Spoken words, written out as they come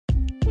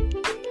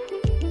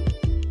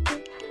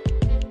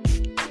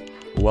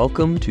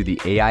Welcome to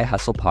the AI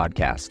Hustle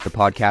Podcast, the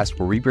podcast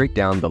where we break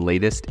down the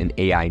latest in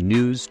AI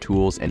news,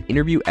 tools, and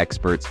interview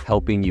experts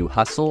helping you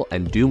hustle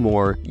and do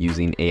more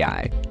using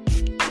AI.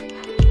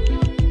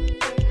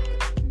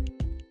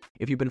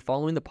 If you've been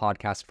following the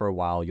podcast for a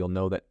while, you'll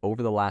know that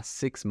over the last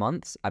 6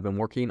 months, I've been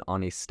working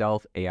on a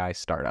stealth AI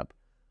startup.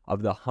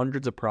 Of the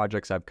hundreds of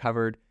projects I've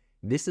covered,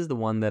 this is the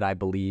one that I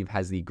believe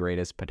has the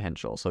greatest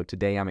potential. So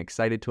today I'm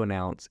excited to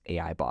announce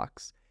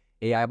AIBox.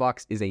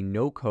 AIBox is a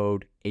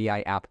no-code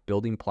AI app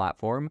building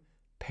platform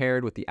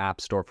paired with the App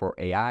Store for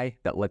AI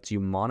that lets you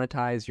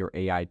monetize your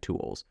AI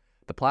tools.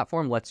 The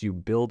platform lets you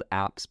build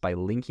apps by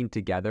linking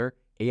together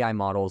AI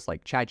models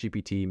like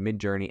ChatGPT,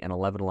 Midjourney, and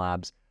 11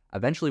 Labs.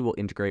 Eventually will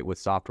integrate with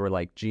software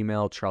like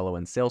Gmail, Trello,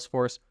 and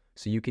Salesforce,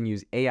 so you can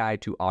use AI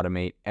to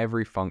automate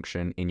every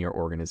function in your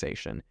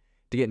organization.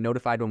 To get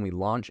notified when we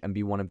launch and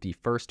be one of the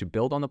first to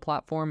build on the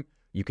platform,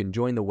 you can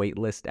join the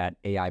waitlist at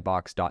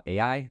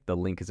aibox.ai. The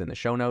link is in the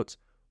show notes.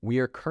 We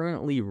are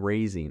currently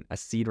raising a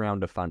seed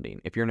round of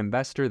funding. If you're an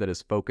investor that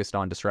is focused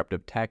on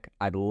disruptive tech,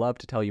 I'd love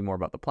to tell you more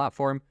about the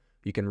platform.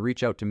 You can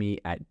reach out to me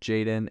at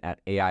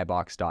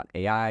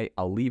jaden@aibox.ai.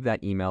 I'll leave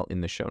that email in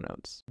the show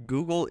notes.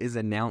 Google is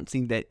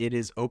announcing that it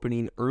is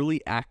opening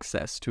early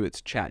access to its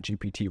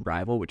ChatGPT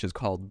rival, which is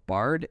called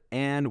Bard.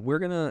 And we're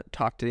going to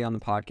talk today on the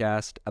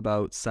podcast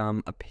about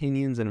some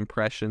opinions and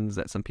impressions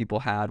that some people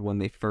had when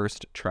they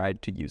first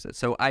tried to use it.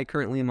 So I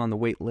currently am on the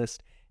wait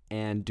list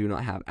and do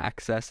not have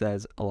access,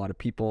 as a lot of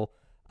people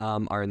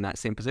are in that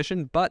same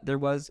position. But there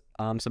was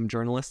some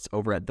journalists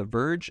over at The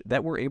Verge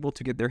that were able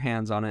to get their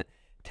hands on it,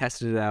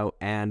 tested it out,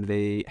 and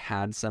they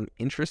had some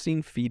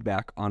interesting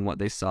feedback on what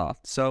they saw.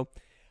 So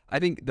I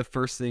think the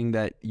first thing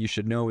that you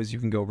should know is you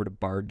can go over to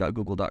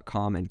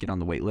bard.google.com and get on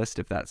the wait list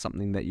if that's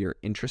something that you're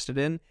interested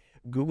in.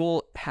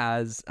 Google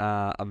has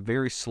a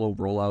very slow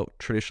rollout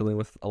traditionally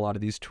with a lot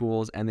of these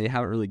tools, and they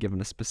haven't really given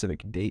a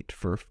specific date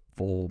for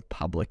full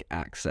public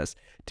access.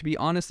 To be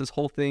honest, this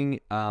whole thing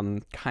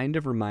kind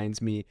of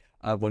reminds me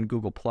of when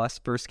Google Plus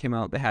first came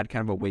out. They had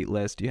kind of a wait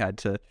list. You had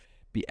to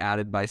be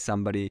added by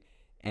somebody,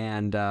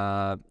 and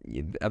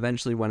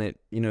eventually when it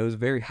was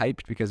very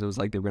hyped because it was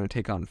like they were going to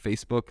take on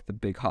Facebook, the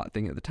big hot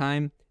thing at the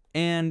time,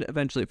 and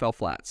eventually it fell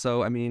flat.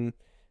 So I mean,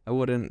 I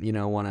wouldn't,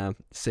 want to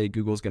say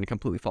Google's going to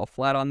completely fall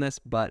flat on this,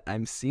 but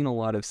I'm seeing a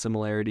lot of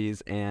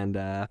similarities, and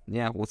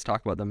let's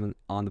talk about them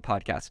on the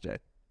podcast today.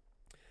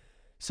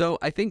 So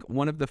I think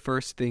one of the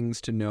first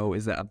things to know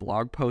is that a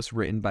blog post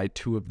written by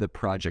two of the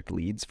project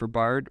leads for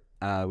Bard,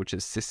 which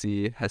is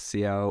Sissy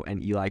Hsiao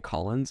and Eli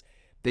Collins,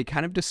 they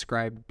kind of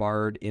described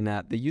Bard in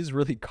that they use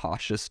really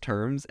cautious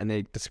terms, and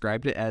they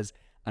described it as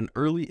an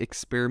early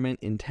experiment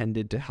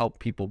intended to help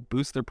people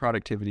boost their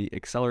productivity,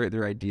 accelerate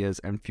their ideas,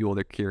 and fuel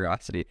their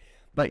curiosity.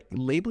 But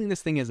labeling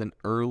this thing as an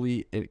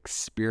early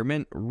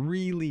experiment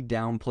really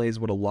downplays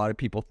what a lot of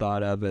people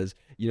thought of as,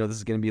 this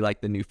is going to be like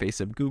the new face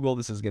of Google.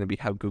 This is going to be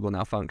how Google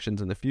now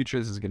functions in the future.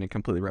 This is going to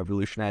completely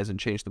revolutionize and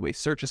change the way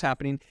search is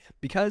happening,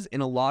 because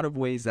in a lot of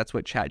ways, that's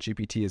what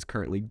ChatGPT is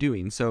currently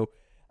doing. So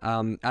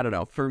I don't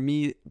know. For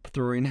me,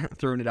 throwing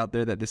it out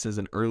there that this is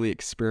an early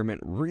experiment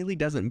really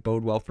doesn't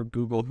bode well for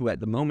Google, who at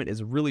the moment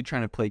is really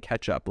trying to play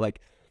catch up. Like,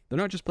 they're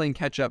not just playing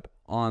catch up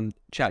on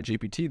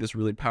ChatGPT, this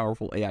really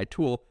powerful AI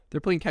tool. They're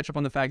playing catch up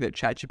on the fact that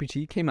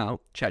ChatGPT came out,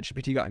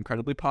 ChatGPT got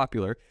incredibly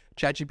popular,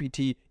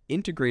 ChatGPT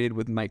integrated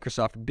with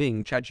Microsoft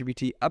Bing,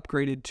 ChatGPT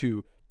upgraded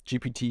to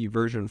GPT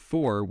version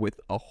 4 with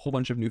a whole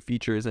bunch of new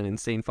features and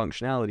insane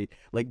functionality.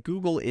 Like,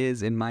 Google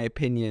is, in my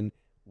opinion,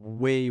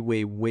 way,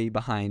 way, way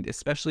behind,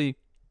 especially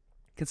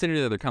considering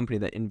the other company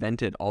that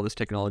invented all this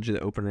technology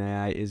that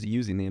OpenAI is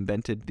using. They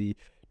invented the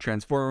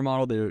transformer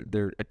model.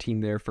 They're a team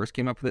there first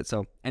came up with it.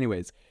 So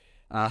anyways,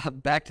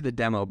 back to the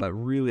demo, but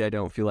really I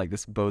don't feel like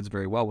this bodes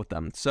very well with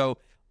them. So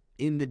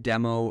in the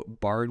demo,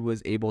 Bard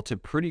was able to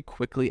pretty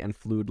quickly and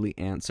fluidly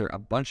answer a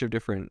bunch of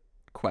different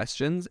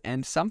questions.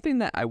 And something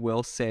that I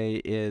will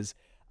say is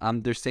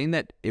they're saying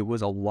that it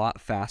was a lot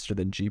faster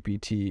than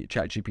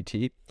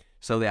ChatGPT.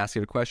 So they ask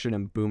it a question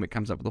and boom, it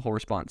comes up with a whole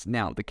response.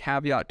 Now, the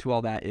caveat to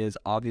all that is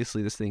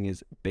obviously this thing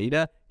is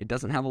beta. It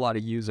doesn't have a lot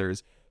of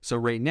users. So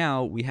right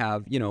now we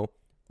have,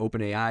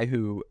 OpenAI,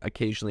 who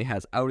occasionally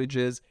has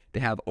outages.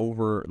 They have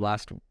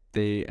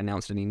they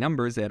announced any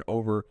numbers, they had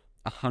over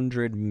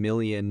 100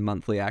 million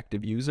monthly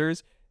active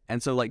users.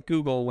 And so like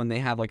Google, when they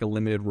have like a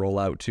limited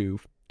rollout to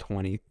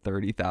 20,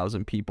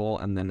 30,000 people,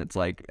 and then it's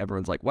like,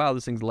 everyone's like, wow,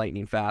 this thing's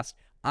lightning fast.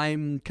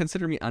 I'm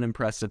considering me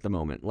unimpressed at the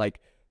moment.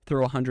 Like,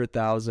 throw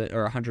 100,000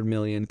 or 100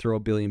 million, throw a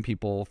billion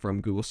people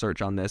from Google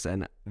search on this,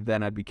 and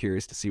then I'd be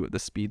curious to see what the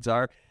speeds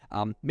are.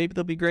 Maybe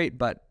they'll be great,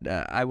 but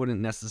I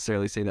wouldn't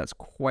necessarily say that's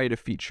quite a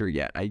feature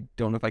yet. I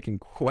don't know if I can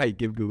quite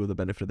give Google the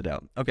benefit of the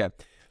doubt. Okay,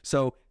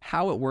 so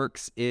how it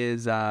works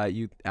is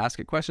you ask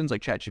it questions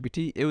like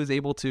ChatGPT. It was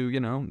able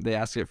to, they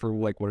asked it for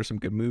like, what are some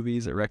good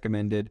movies? It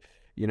recommended,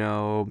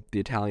 The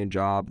Italian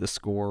Job, The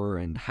Score,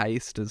 and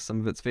Heist as some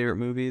of its favorite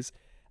movies.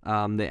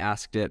 They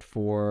asked it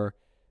for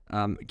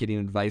getting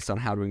advice on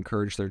how to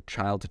encourage their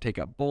child to take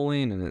up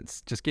bowling, and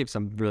it's just gave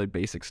some really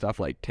basic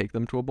stuff like take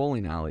them to a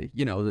bowling alley.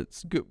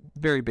 That's good,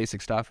 very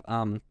basic stuff.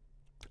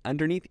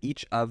 Underneath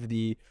each of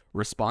the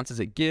responses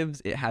it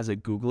gives, it has a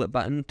Google it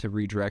button to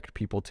redirect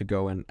people to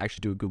go and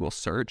actually do a Google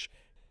search,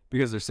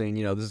 because they're saying,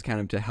 this is kind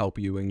of to help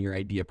you in your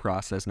idea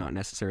process, not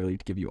necessarily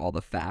to give you all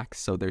the facts.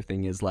 So their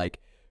thing is like,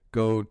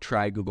 go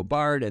try Google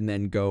Bard and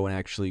then go and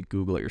actually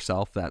Google it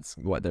yourself. That's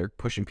what they're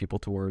pushing people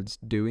towards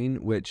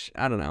doing, which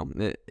I don't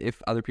know.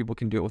 If other people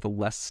can do it with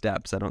less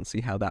steps, I don't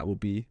see how that will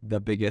be the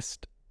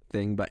biggest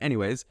thing. But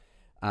anyways,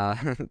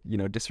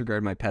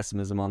 disregard my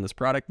pessimism on this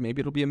product.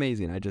 Maybe it'll be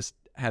amazing. I just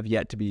have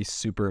yet to be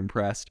super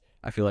impressed.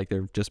 I feel like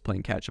they're just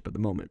playing catch up at the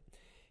moment.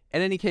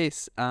 In any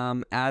case,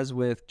 as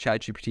with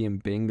ChatGPT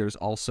and Bing, there's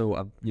also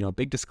a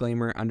big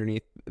disclaimer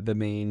underneath the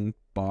main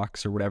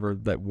box or whatever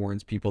that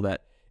warns people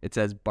that it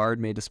says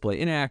Bard may display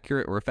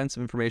inaccurate or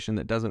offensive information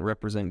that doesn't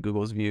represent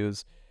Google's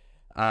views.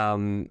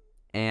 And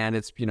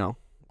it's,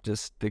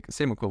 just the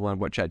same equivalent of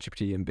what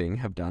ChatGPT and Bing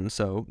have done.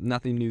 So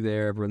nothing new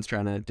there. Everyone's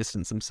trying to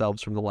distance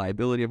themselves from the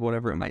liability of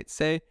whatever it might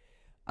say.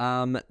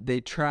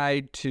 They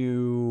tried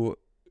to,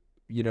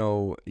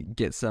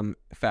 get some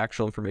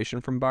factual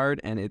information from Bard,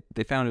 and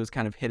they found it was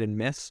kind of hit and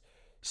miss.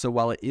 So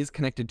while it is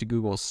connected to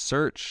Google's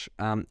search,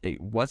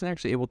 it wasn't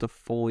actually able to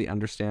fully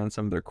understand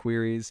some of their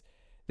queries.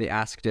 They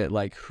asked it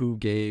like who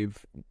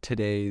gave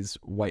today's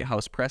White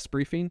House press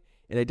briefing.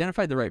 It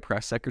identified the right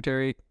press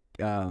secretary,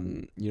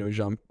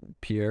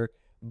 Jean-Pierre,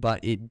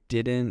 but it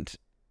didn't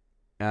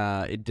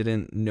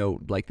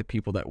note like the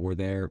people that were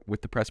there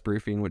with the press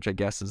briefing, which I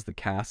guess is the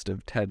cast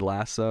of Ted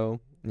Lasso.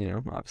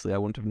 Obviously I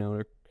wouldn't have known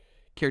or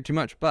cared too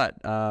much, but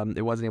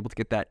it wasn't able to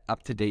get that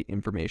up-to-date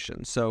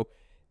information. So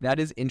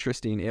that is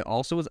interesting. It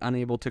also was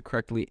unable to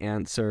correctly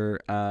answer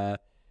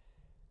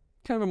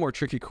kind of a more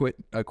tricky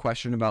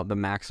question about the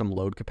maximum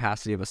load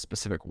capacity of a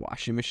specific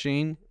washing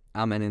machine.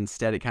 And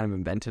instead, it kind of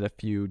invented a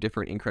few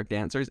different incorrect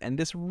answers. And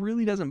this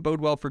really doesn't bode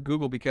well for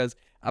Google, because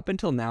up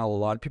until now, a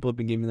lot of people have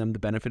been giving them the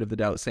benefit of the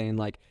doubt, saying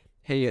like,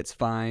 hey, it's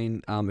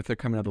fine. If they're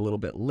coming out a little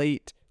bit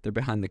late, they're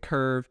behind the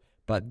curve,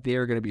 but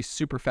they're going to be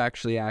super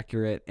factually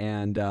accurate.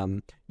 And,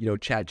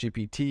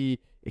 ChatGPT,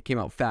 it came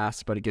out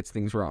fast, but it gets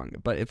things wrong.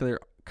 But if they're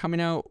coming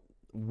out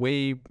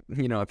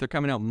if they're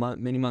coming out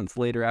many months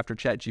later after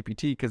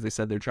ChatGPT because they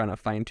said they're trying to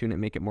fine tune it,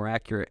 make it more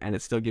accurate, and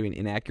it's still giving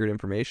inaccurate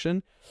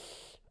information,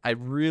 I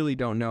really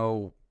don't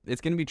know.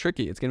 It's going to be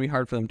tricky. It's going to be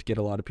hard for them to get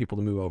a lot of people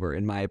to move over,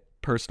 in my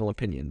personal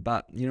opinion.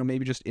 But,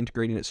 maybe just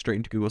integrating it straight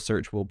into Google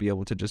search will be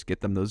able to just get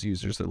them those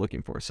users they're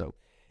looking for. So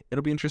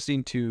it'll be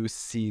interesting to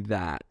see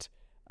that.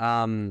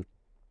 With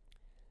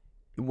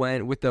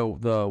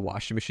the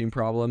washing machine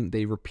problem,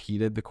 they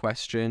repeated the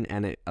question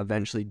and it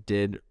eventually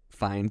did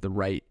find the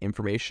right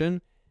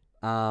information.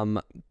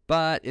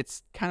 But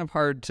it's kind of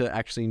hard to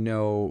actually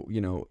know,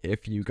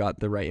 if you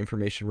got the right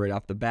information right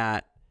off the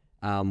bat,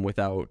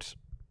 without,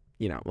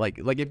 like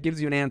it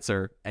gives you an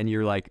answer and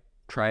you're like,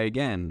 try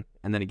again,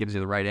 and then it gives you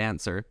the right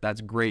answer.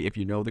 That's great if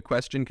you know the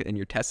question and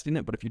you're testing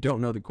it. But if you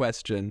don't know the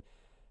question,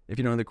 if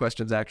you don't know the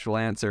question's actual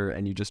answer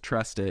and you just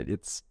trust it,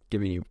 it's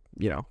giving you,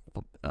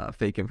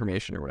 fake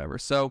information or whatever.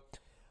 So,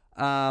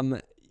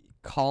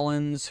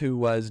 Collins, who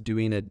was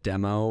doing a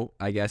demo,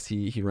 I guess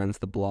he runs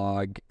the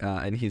blog,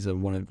 and he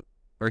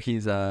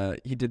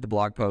did the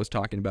blog post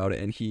talking about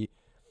it, and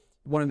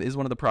is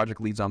one of the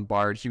project leads on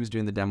Bard. He was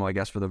doing the demo, I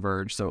guess, for The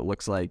Verge. So it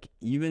looks like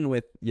even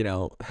with,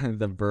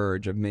 The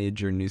Verge, a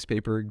major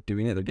newspaper,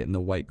 doing it, they're getting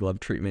the white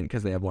glove treatment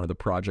because they have one of the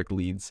project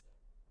leads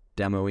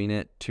demoing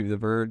it to The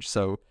Verge.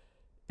 So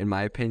in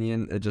my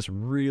opinion, it just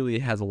really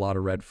has a lot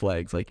of red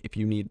flags. Like, if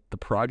you need the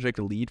project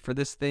lead for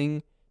this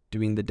thing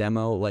doing the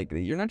demo, like,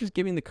 you're not just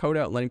giving the code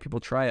out and letting people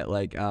try it,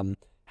 like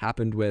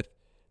happened with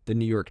the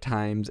New York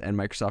Times and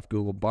Microsoft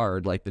Google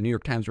Bard. Like, the New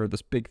York Times wrote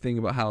this big thing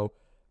about how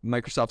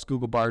Microsoft's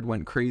Google Bard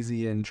went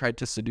crazy and tried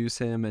to seduce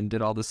him and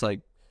did all this,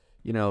 like,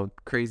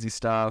 crazy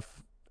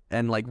stuff.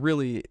 And, like,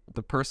 really,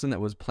 the person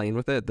that was playing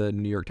with it, the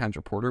New York Times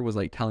reporter, was,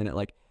 like, telling it,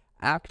 like,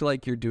 act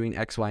like you're doing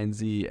X, Y, and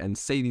Z and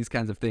say these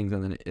kinds of things.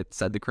 And then it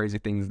said the crazy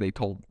things they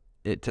told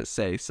it to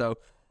say. So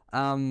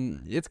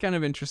it's kind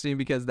of interesting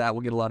because that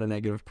will get a lot of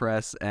negative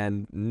press.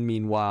 And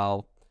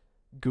meanwhile,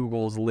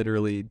 Google's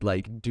literally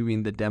like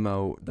doing the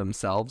demo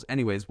themselves.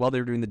 Anyways, while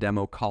they were doing the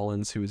demo,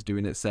 Collins, who was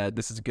doing it, said,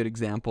 this is a good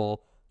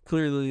example.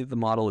 Clearly, the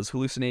model is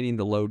hallucinating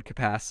the load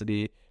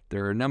capacity.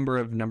 There are a number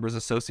of numbers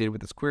associated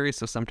with this query.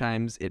 So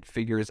sometimes it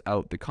figures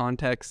out the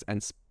context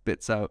and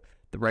spits out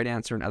the right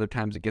answer, and other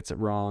times it gets it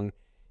wrong.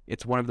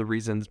 It's one of the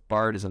reasons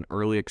Bard is an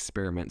early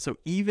experiment. So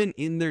even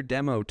in their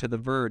demo to The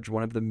Verge,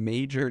 one of the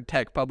major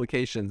tech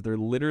publications, they're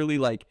literally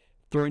like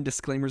throwing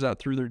disclaimers out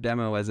through their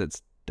demo as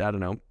it's, I don't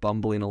know,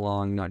 bumbling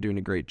along, not doing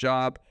a great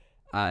job,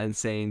 and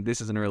saying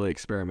this is an early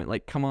experiment.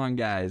 Like, come on,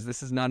 guys,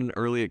 this is not an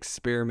early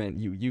experiment.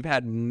 You've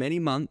had many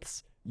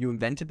months. You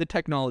invented the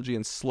technology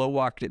and slow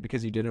walked it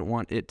because you didn't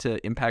want it to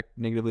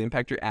negatively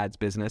impact your ads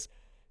business.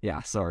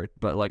 Yeah, sorry,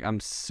 but like, I'm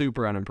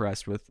super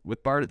unimpressed with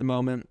Bard at the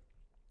moment.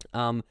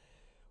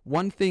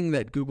 One thing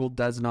that Google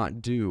does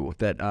not do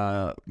that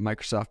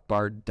Microsoft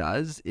Bard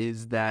does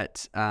is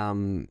that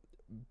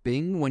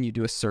Bing, when you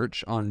do a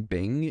search on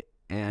Bing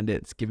and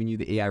it's giving you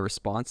the AI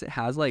response, it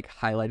has like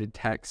highlighted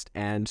text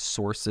and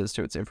sources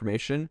to its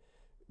information.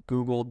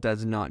 Google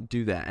does not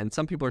do that. And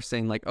some people are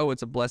saying like, oh,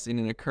 it's a blessing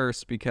and a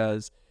curse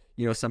because,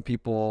 some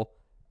people,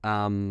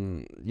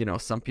 some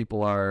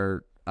people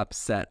are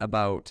upset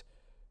about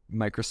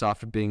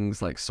Microsoft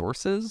Bing's like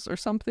sources or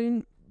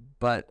something.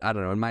 But I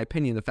don't know. In my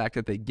opinion, the fact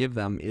that they give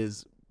them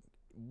is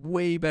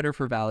way better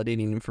for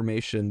validating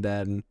information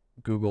than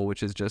Google,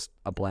 which is just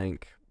a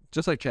blank,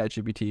 just like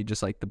ChatGPT,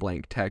 just like the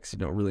blank text. You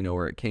don't really know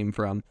where it came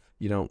from.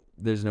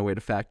 There's no way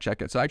to fact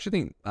check it. So I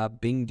actually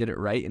think Bing did it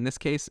right in this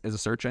case as a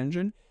search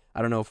engine.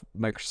 I don't know if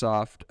I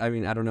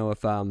don't know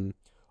if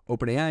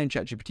OpenAI and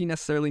ChatGPT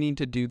necessarily need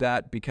to do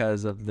that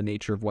because of the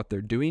nature of what they're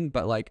doing,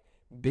 but like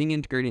Bing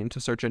integrating into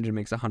search engine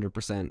makes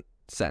 100%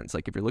 sense.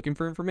 Like if you're looking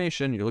for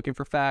information, you're looking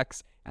for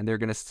facts, and they're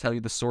going to tell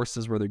you the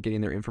sources where they're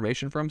getting their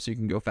information from so you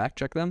can go fact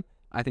check them.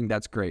 I think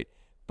that's great.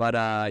 But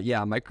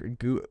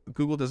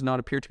Google does not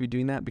appear to be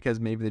doing that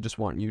because maybe they just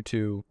want you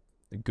to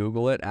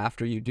Google it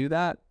after you do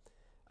that.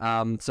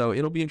 So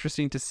it'll be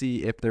interesting to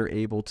see if they're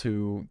able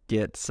to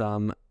get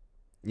some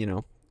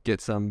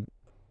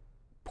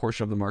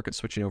portion of the market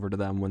switching over to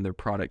them when their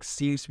product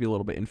seems to be a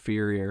little bit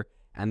inferior,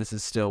 and this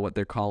is still what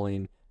they're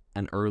calling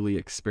an early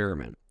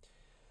experiment.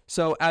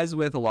 So as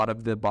with a lot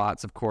of the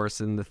bots, of course,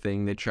 in the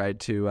thing, they tried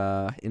to,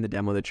 in the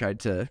demo, they tried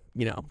to,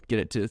 get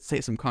it to say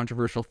some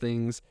controversial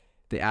things.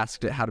 They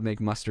asked it how to make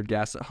mustard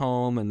gas at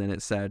home, and then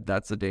it said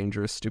that's a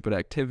dangerous, stupid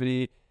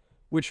activity,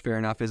 which fair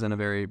enough isn't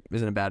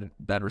a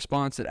bad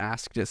response. It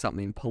asked it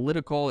something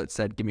political. It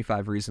said, give me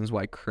 5 reasons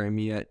why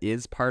Crimea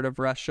is part of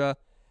Russia.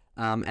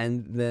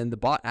 And then the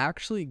bot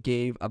actually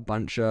gave a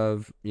bunch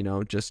of,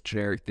 just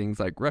generic things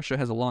like Russia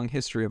has a long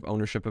history of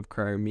ownership of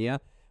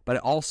Crimea, but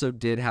it also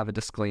did have a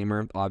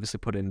disclaimer, obviously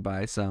put in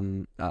by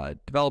some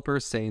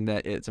developers, saying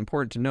that it's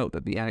important to note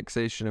that the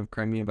annexation of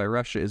Crimea by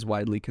Russia is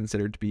widely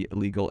considered to be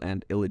illegal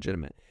and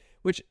illegitimate,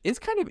 which is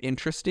kind of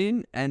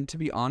interesting. And to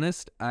be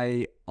honest,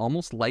 I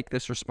almost like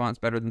this response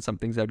better than some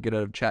things I would get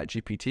out of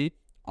ChatGPT.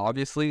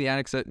 Obviously, the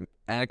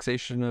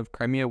annexation of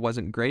Crimea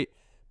wasn't great,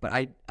 but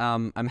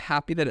I'm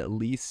happy that at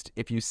least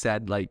if you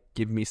said, like,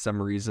 give me some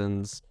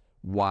reasons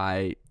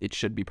why it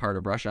should be part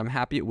of Russia, I'm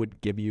happy it would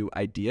give you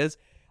ideas.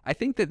 I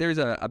think that there's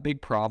a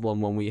big problem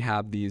when we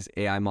have these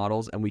AI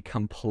models and we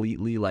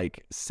completely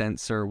like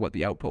censor what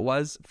the output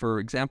was. For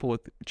example,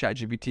 with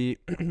ChatGPT,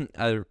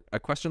 a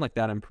question like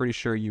that, I'm pretty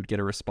sure you'd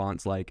get a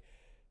response like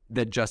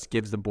that just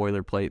gives the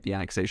boilerplate, the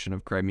annexation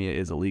of Crimea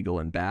is illegal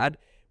and bad,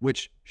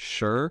 which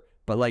sure,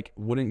 but like,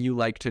 wouldn't you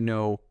like to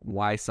know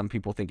why some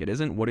people think it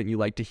isn't? Wouldn't you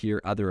like to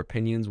hear other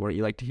opinions? Wouldn't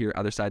you like to hear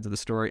other sides of the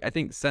story? I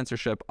think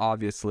censorship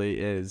obviously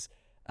is,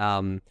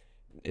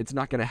 it's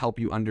not going to help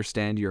you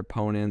understand your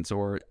opponents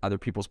or other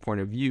people's point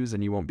of views,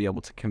 and you won't be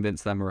able to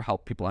convince them or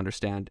help people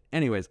understand.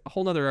 Anyways, a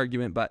whole nother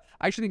argument, but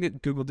I actually think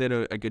that Google did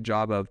a good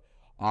job of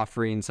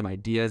offering some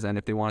ideas, and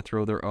if they want to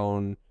throw their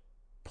own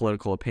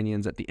political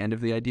opinions at the end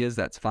of the ideas,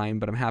 that's fine,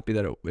 but I'm happy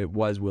that it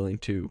was willing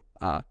to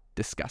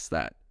discuss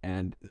that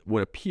and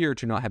would appear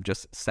to not have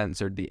just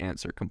censored the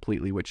answer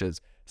completely, which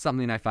is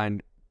something I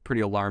find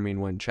pretty alarming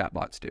when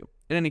chatbots do.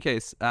 In any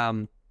case,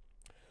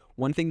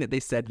 one thing that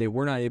they said they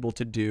were not able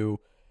to do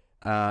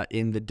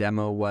in the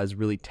demo was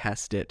really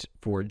test it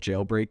for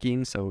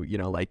jailbreaking. So,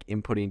 like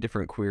inputting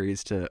different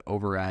queries to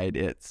override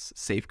its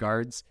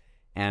safeguards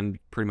and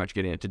pretty much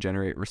getting it to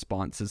generate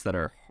responses that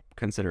are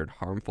considered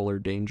harmful or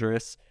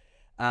dangerous.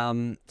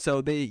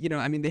 So they,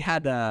 they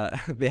had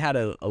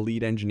a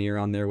lead engineer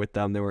on there with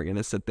them. They weren't going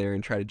to sit there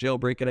and try to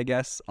jailbreak it, I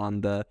guess,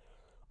 on the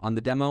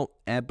demo.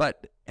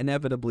 But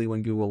inevitably,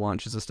 when Google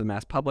launches this to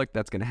mass public,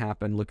 that's going to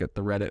happen. Look at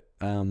the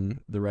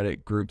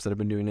Reddit groups that have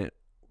been doing it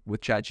with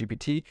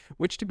ChatGPT,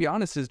 which to be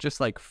honest is just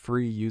like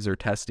free user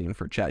testing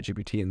for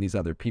ChatGPT and these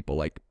other people.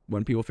 Like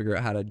when people figure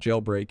out how to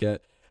jailbreak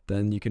it,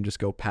 then you can just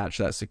go patch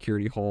that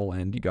security hole,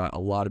 and you got a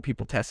lot of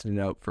people testing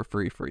it out for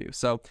free for you.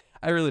 So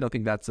I really don't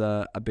think that's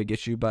a big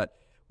issue, but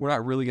we're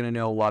not really going to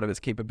know a lot of its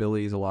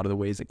capabilities, a lot of the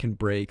ways it can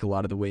break, a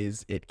lot of the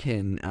ways it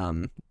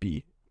can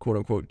be quote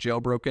unquote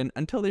jailbroken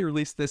until they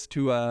release this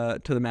to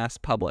the mass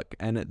public.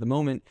 And at the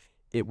moment,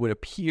 it would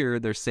appear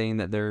they're saying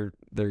that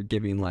they're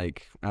giving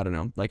like, I don't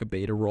know, like a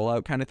beta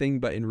rollout kind of thing.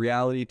 But in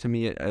reality, to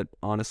me, it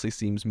honestly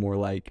seems more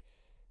like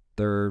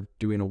they're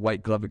doing a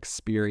white glove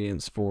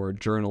experience for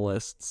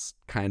journalists,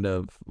 kind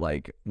of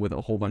like with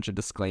a whole bunch of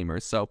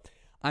disclaimers. So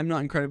I'm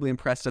not incredibly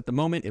impressed at the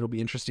moment. It'll be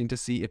interesting to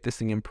see if this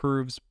thing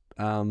improves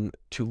to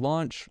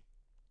launch.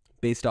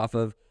 Based off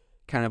of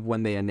kind of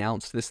when they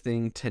announced this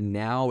thing to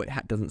now, it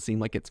doesn't seem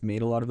like it's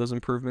made a lot of those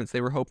improvements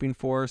they were hoping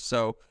for.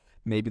 So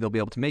maybe they'll be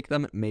able to make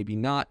them, maybe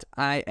not.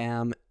 I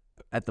am,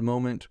 at the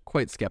moment,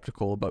 quite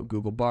skeptical about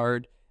Google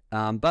Bard,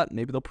 but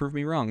maybe they'll prove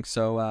me wrong.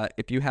 So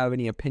if you have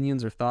any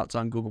opinions or thoughts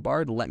on Google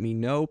Bard, let me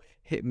know.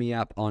 Hit me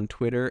up on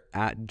Twitter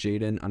at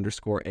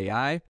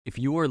Jaden_AI. If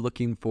you are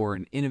looking for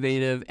an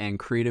innovative and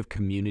creative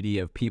community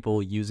of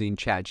people using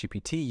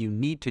ChatGPT, you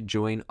need to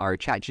join our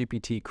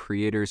ChatGPT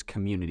creators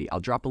community. I'll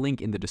drop a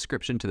link in the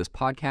description to this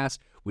podcast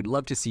We'd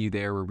love to see you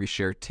there where we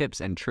share tips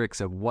and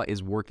tricks of what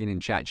is working in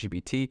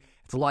ChatGPT.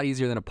 It's a lot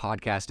easier than a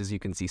podcast as you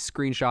can see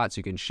screenshots,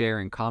 you can share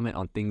and comment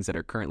on things that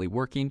are currently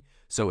working.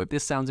 So if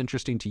this sounds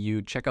interesting to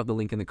you, check out the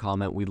link in the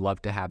comment. We'd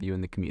love to have you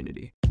in the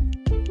community.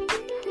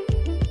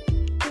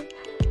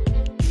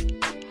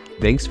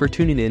 Thanks for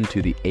tuning in to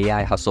the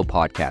AI Hustle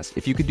podcast.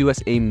 If you could do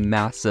us a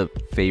massive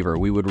favor,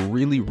 we would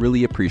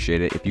really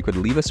appreciate it if you could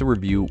leave us a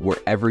review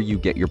wherever you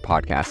get your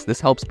podcasts. This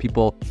helps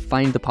people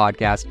find the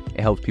podcast.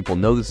 It helps people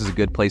know this is a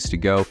good place to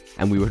go.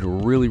 And we would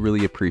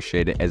really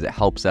appreciate it as it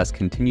helps us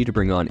continue to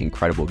bring on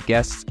incredible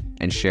guests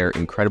and share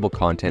incredible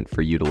content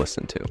for you to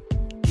listen to.